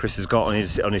about all Chris has got on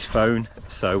his phone.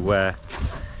 So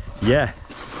yeah,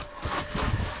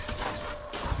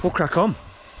 we'll crack on.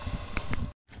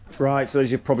 Right, so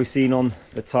as you've probably seen on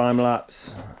the time lapse,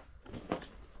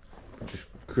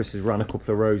 Chris has ran a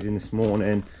couple of rows in this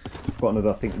morning. Got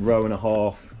another, I think, row and a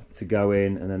half to go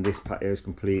in, and then this patio is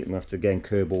complete, and we have to again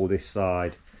curb all this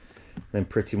side. Then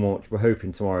pretty much we're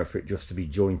hoping tomorrow for it just to be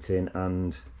jointing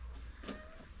and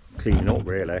cleaning up,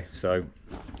 really. So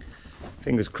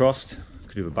fingers crossed.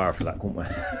 Could do a barrow for that, couldn't we?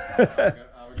 How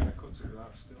are we going to cut it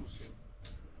without still shit?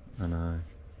 I know.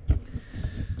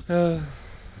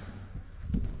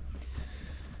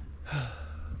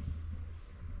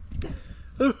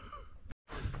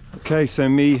 Okay, so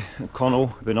me and Connell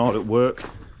have been hard at work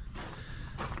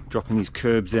dropping these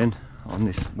curbs in on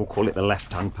this, we'll call it the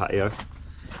left hand patio.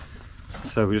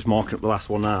 So we're just marking up the last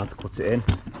one now to cut it in.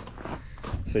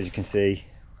 So as you can see,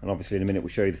 and obviously in a minute we'll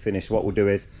show you the finish. What we'll do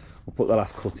is we'll put the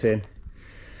last cut in,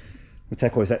 we'll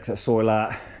take all this excess soil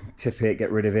out, tip it,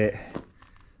 get rid of it,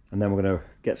 and then we're going to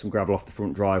get some gravel off the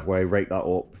front driveway, rake that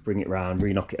up, bring it round,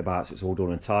 re-knock it about so it's all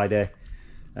done and tidy,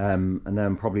 and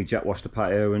then probably jet wash the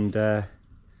patio and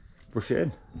brush it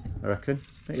in, I reckon.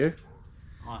 Don't you?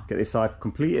 Get this side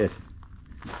completed.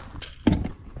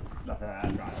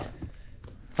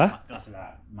 Huh? That's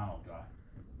that manhole dry.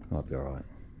 That'll be alright.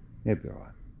 It'll be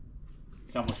alright.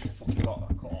 So how much fucking got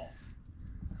that cut off?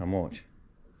 How much?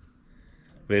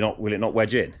 Will it not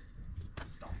wedge in?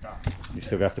 You're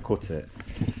still gonna have to cut it.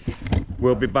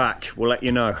 We'll be back, we'll let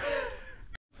you know.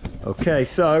 Okay,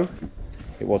 so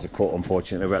it was a cut,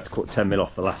 unfortunately. We had to cut 10mm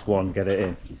off the last one, get it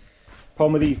in.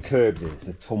 Problem with these curbs is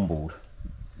they're tumbled.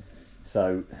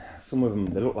 So some of them,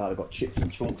 they look like they've got chips and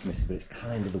chunks missing, but it's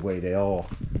kind of the way they are.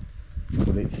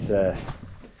 But it's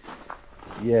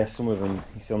yeah, some of them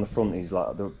you see on the front, he's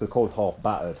like they're called half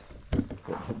battered,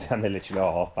 and they literally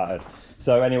are half battered.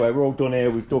 So anyway, we're all done here.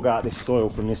 We've dug out this soil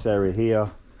from this area here.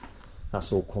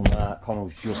 That's all come out.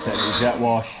 Connell's just set the jet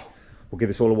wash. We'll give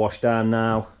this all a wash down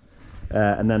now,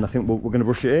 and then I think we're going to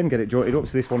brush it in, get it jointed up.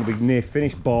 So this one will be near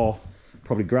finished, bar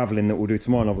probably gravelling that we'll do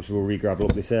tomorrow, and obviously we'll re-gravel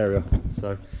up this area.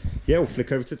 So yeah, we'll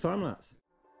flick over to time lapse.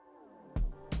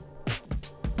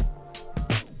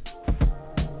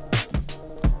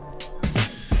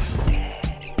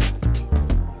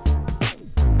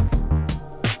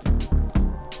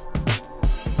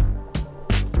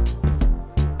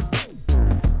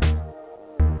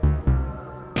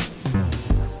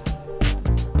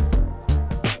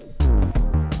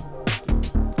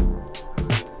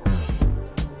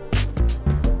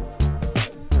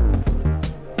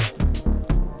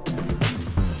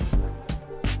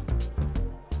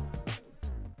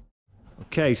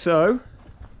 Okay, so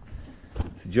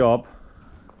it's a job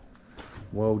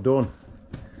well done.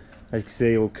 As you can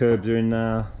see, all curbs are in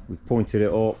now. We've pointed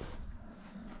it up,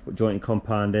 put jointing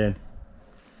compound in.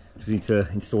 Just need to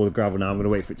install the gravel now. I'm going to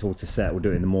wait for it all to set. We'll do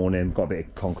it in the morning. Got a bit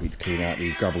of concrete to clean out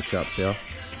these gravel traps here.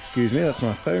 Excuse me, that's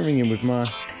my phone ringing with my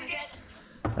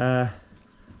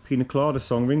Pina Colada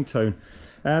song ringtone.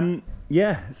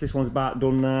 Yeah, so this one's about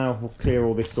done now. We'll clear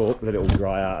all this up, let it all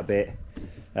dry out a bit.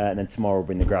 And then tomorrow we'll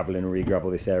bring the gravel in and re-gravel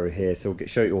this area here. So we'll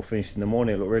show you all finished in the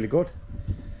morning. It'll look really good.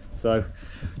 So,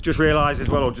 just realised as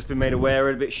well, I've just been made aware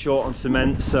we're a bit short on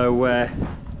cement. So, yeah,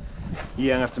 I'm going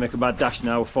to have to make a bad dash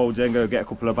now. We'll fold in, go get a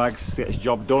couple of bags, get this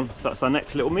job done. So that's our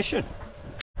next little mission.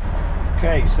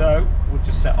 Okay, so we've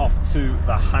just set off to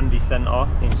the Handy Centre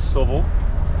in Southall.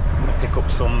 I'm going to pick up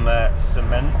some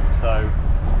cement. So,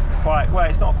 it's quite, well,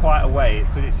 it's not quite away, it's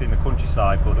because it's in the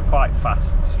countryside, but they're quite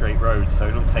fast, straight roads, so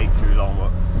it doesn't take too long,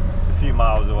 but it's a few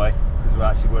miles away because we're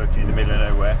actually working in the middle of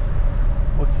nowhere.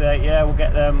 But yeah, we'll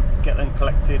get them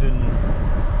collected and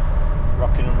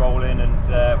rocking and rolling, and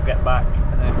we'll get back,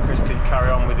 and then Chris can carry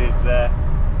on with his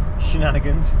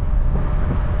shenanigans,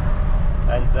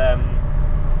 and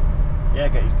yeah,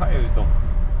 get his patios done.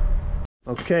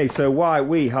 Okay, so while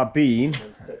we have been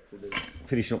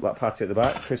finishing up that patio at the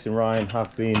back, Chris and Ryan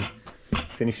have been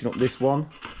finishing up this one,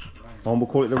 and we'll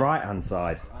call it the right hand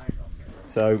side.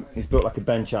 So he's built like a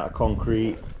bench out of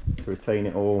concrete to retain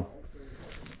it all.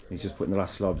 He's just putting the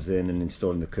last slabs in and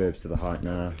installing the curbs to the height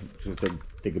now. Just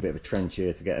dig a bit of a trench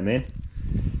here to get them in.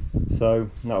 So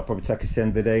that'll probably take us to the end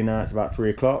of the day now. It's about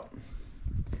 3 o'clock,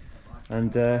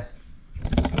 and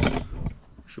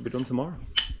should be done tomorrow.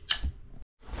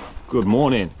 Good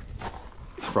morning.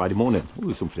 It's Friday morning. Oh,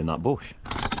 there's something in that bush.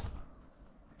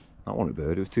 That wasn't a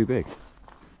bird, it was too big.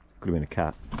 Could have been a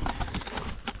cat.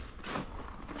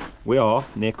 We are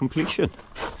near completion.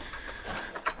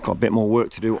 Got a bit more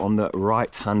work to do on the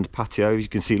right hand patio. As you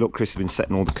can see, look, Chris has been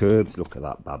setting all the curbs. Look at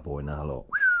that bad boy now, look.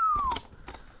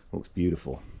 Looks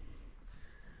beautiful.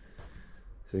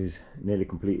 So he's nearly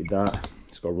completed that.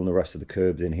 Just got to run the rest of the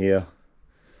curbs in here.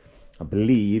 I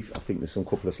think there's some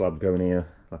couple of slabs going here,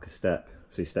 like a step.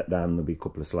 So you step down and there'll be a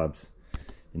couple of slabs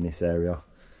in this area.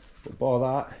 But bar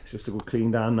that, it's just a good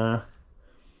clean down now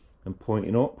and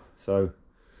pointing up. So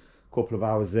a couple of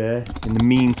hours there. In the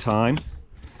meantime,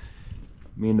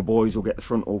 me and the boys will get the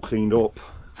front all cleaned up,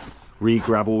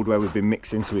 re-gravelled where we've been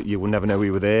mixing, so that you will never know we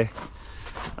were there.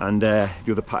 And the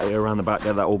other patio around the back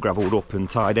there, that all gravelled up and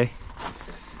tidy.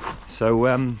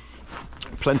 So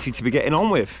plenty to be getting on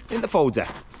with in the folder.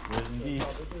 Yes, indeed.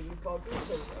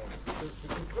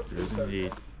 Yes,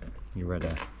 indeed. You ready?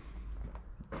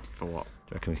 For what? Do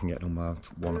you reckon we can get done by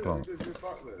 1 o'clock?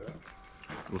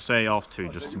 We'll say half 2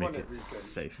 just to make it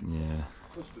safe. Yeah.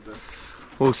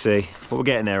 We'll see. But we're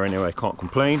getting there anyway, can't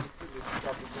complain.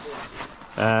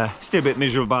 Still a bit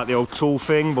miserable about the old tool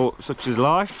thing, but such is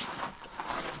life.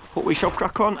 But we shall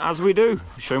crack on as we do.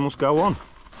 The show must go on.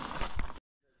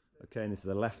 Okay, and this is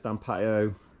the left-hand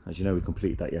patio. As you know, we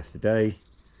completed that yesterday.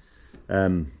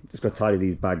 Just got to tidy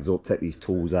these bags up, take these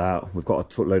tools out. We've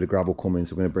got a load of gravel coming,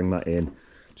 so we're going to bring that in.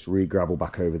 Just re-gravel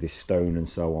back over this stone and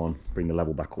so on. Bring the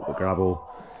level back up the gravel.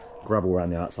 Gravel around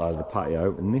the outside of the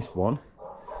patio. And this one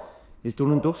is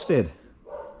done and dusted.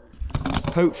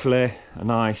 Hopefully a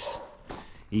nice,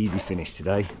 easy finish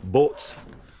today. But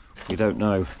we don't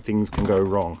know. Things can go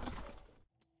wrong.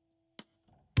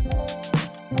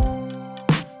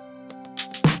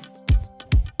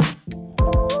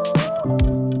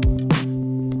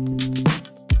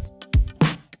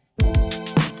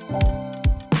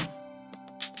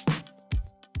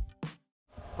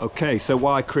 Okay, so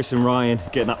while Chris and Ryan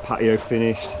getting that patio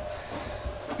finished,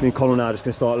 me and Colin are just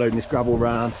going to start loading this gravel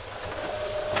around,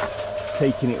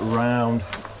 taking it round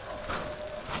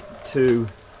to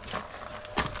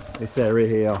this area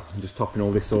here, and just topping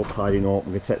all this up, tidying up.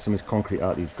 We're going to take some of this concrete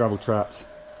out of these gravel traps,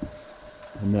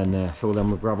 and then fill them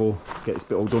with gravel, get this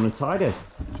bit all done and tidy.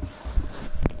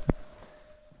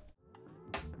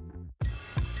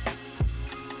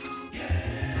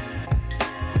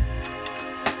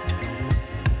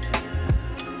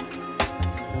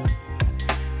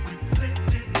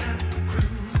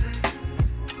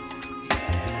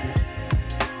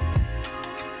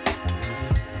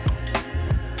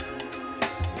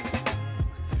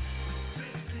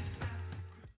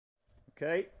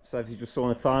 Okay, so if you just saw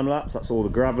on a time lapse, that's all the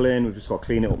gravel in. We've just got to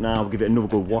clean it up now. We'll give it another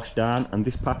good wash down, and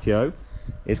this patio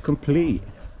is complete.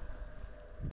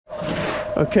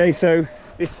 Okay, so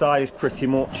this side is pretty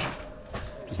much,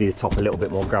 just need to top a little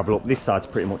bit more gravel up. This side's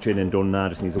pretty much in and done now,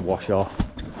 just needs a wash off.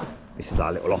 This is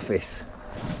our little office.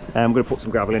 I'm going to put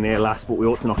some gravel in here last, but we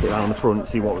ought to knock it around the front and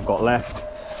see what we've got left.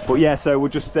 But yeah, so we're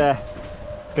just going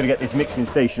to get this mixing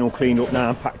station all cleaned up now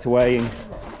and packed away, and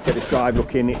get this drive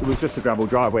looking. It was just a gravel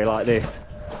driveway like this.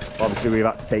 Obviously we've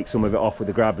had to take some of it off with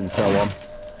the grab and so on.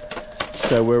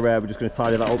 So we're just going to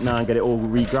tidy that up now and get it all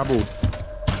re-gravelled.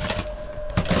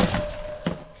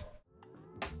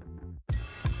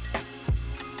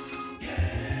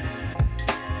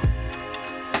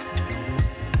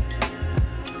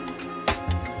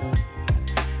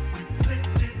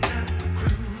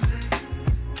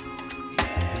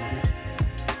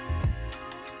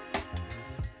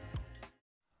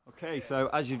 Okay, so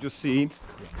as you've just seen,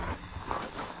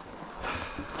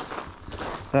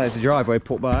 that is the driveway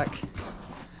put back.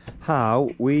 How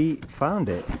we found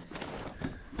it.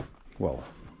 Well,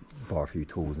 bar a few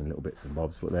tools and little bits and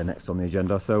bobs, but they're next on the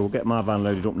agenda. So we'll get my van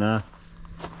loaded up now,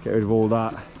 get rid of all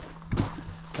that,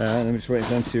 and then we're just waiting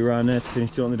for them to around there to finish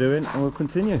doing what they're doing, and we'll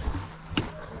continue.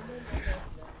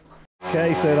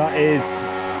 Okay, so that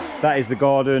is the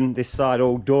garden. This side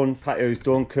all done, patio's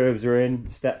done, curbs are in,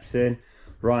 steps in.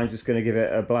 Ryan's just going to give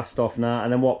it a blast off now,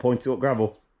 and then what? Point it up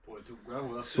gravel? Point it up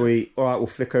gravel, that's sweet. Alright, we'll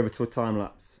flick over to a time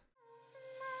lapse.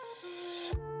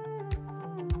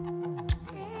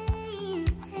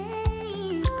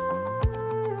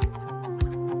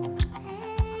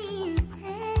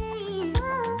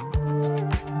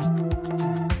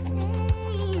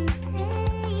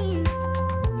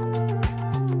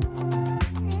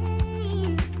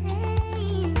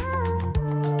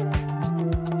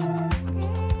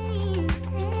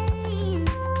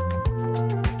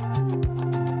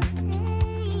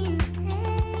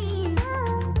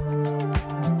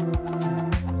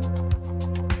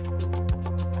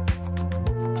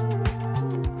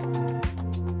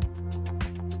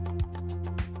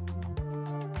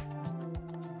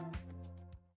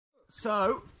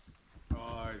 So,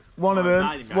 one of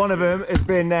them has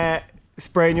been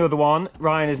spraying the other one.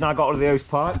 Ryan has now got rid of the hose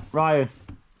pipe. Ryan,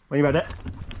 when you ready?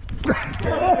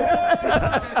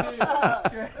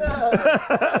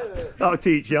 That'll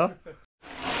teach you.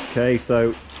 Okay,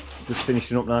 so just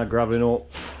finishing up now, gravelling up,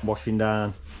 washing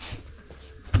down.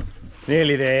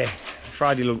 Nearly there.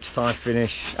 Friday lunchtime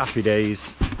finish. Happy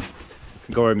days.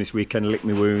 Can go home this weekend, lick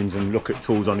my wounds, and look at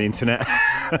tools on the internet.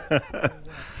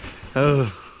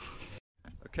 Oh.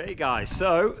 Okay guys,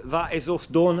 so that is us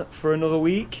done for another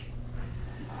week.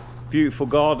 Beautiful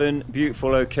garden,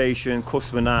 beautiful location.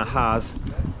 Customer now has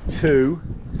 2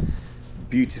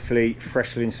 beautifully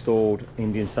freshly installed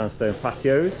Indian sandstone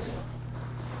patios.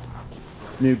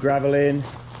 New gravel in,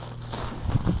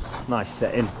 nice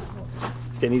setting.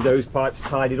 Just getting these hose pipes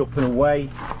tidied up and away.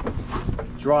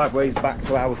 Driveway's back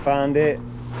to how we found it.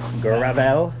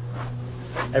 Gravel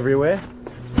everywhere.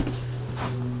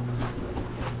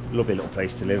 Lovely little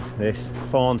place to live, this.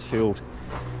 Farnsfield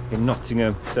in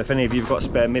Nottingham. So if any of you have got a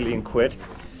spare £1,000,000,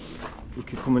 you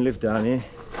could come and live down here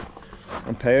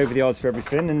and pay over the odds for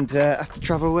everything and have to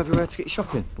travel everywhere to get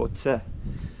shopping. But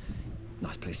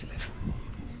nice place to live.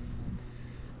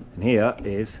 And here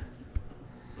is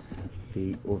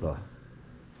the other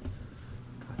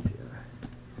patio.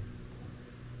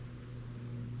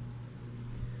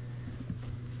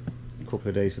 A couple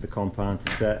of days for the compound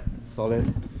to set,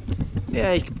 solid.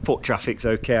 Yeah, foot traffic's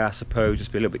okay, I suppose,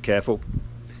 just be a little bit careful.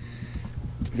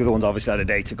 The other one's obviously had a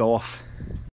day to go off.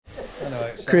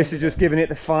 Chris is just giving it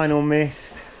the final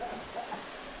mist.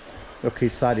 Look,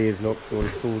 he's sad he is, look, all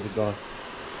his tools are gone.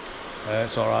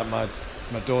 It's alright, my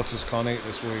daughters can't eat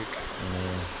this week.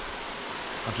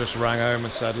 I just rang home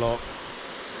and said, look,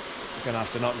 you're going to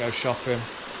have to not go shopping,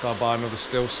 can't buy another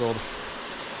steel saw.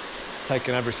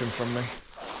 Taking everything from me.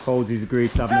 Foldsy's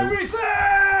agreed to have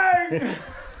everything!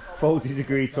 Foldsy's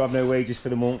agreed to have no wages for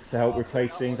the month to help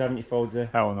replace things, haven't you, Foldsy?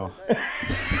 Hell no.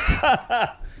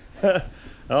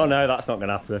 Oh no, that's not going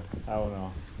to happen. Hell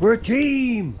no. We're a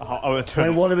team!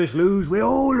 When one of us lose, we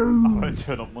all lose! I won't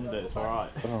turn up Monday, it's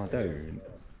alright. Oh, don't.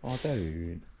 Oh,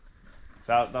 don't.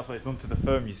 So that's what it's done to the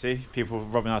firm, you see? People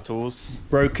robbing our tools.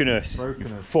 Broken us.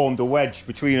 You've formed a wedge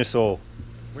between us all.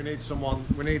 We need someone,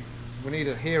 we need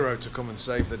a hero to come and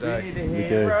save the day. We need a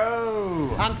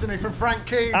hero! Anthony from Frank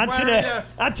Keys,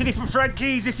 Anthony from Frank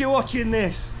Keys, if you're watching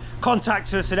this,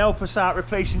 contact us and help us out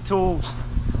replacing tools.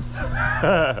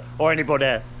 Or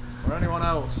anybody. Or anyone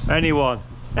else. Anyone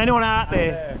out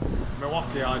there.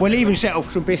 Milwaukee, we'll even set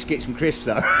up some biscuits and crisps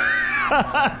though.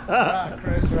 Right,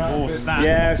 Chris, right. Snaps.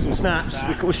 Yeah, some snaps.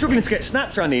 We're struggling to get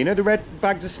snaps around here. You know the red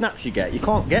bags of snaps you get? You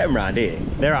can't get them around here.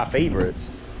 They're our favourites.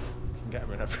 Get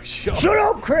them in every shop. Shut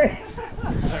up, Chris!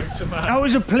 That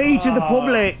was a plea to the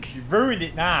public. You ruined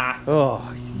it now.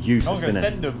 Oh, it's useless, I'm going to isn't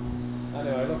it? send them.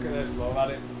 Anyway, look at this, love.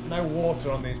 Had it. No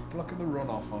water on these. Look at the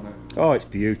runoff on it. Oh, it's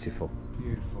beautiful.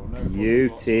 Beautiful. No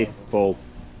Beautiful.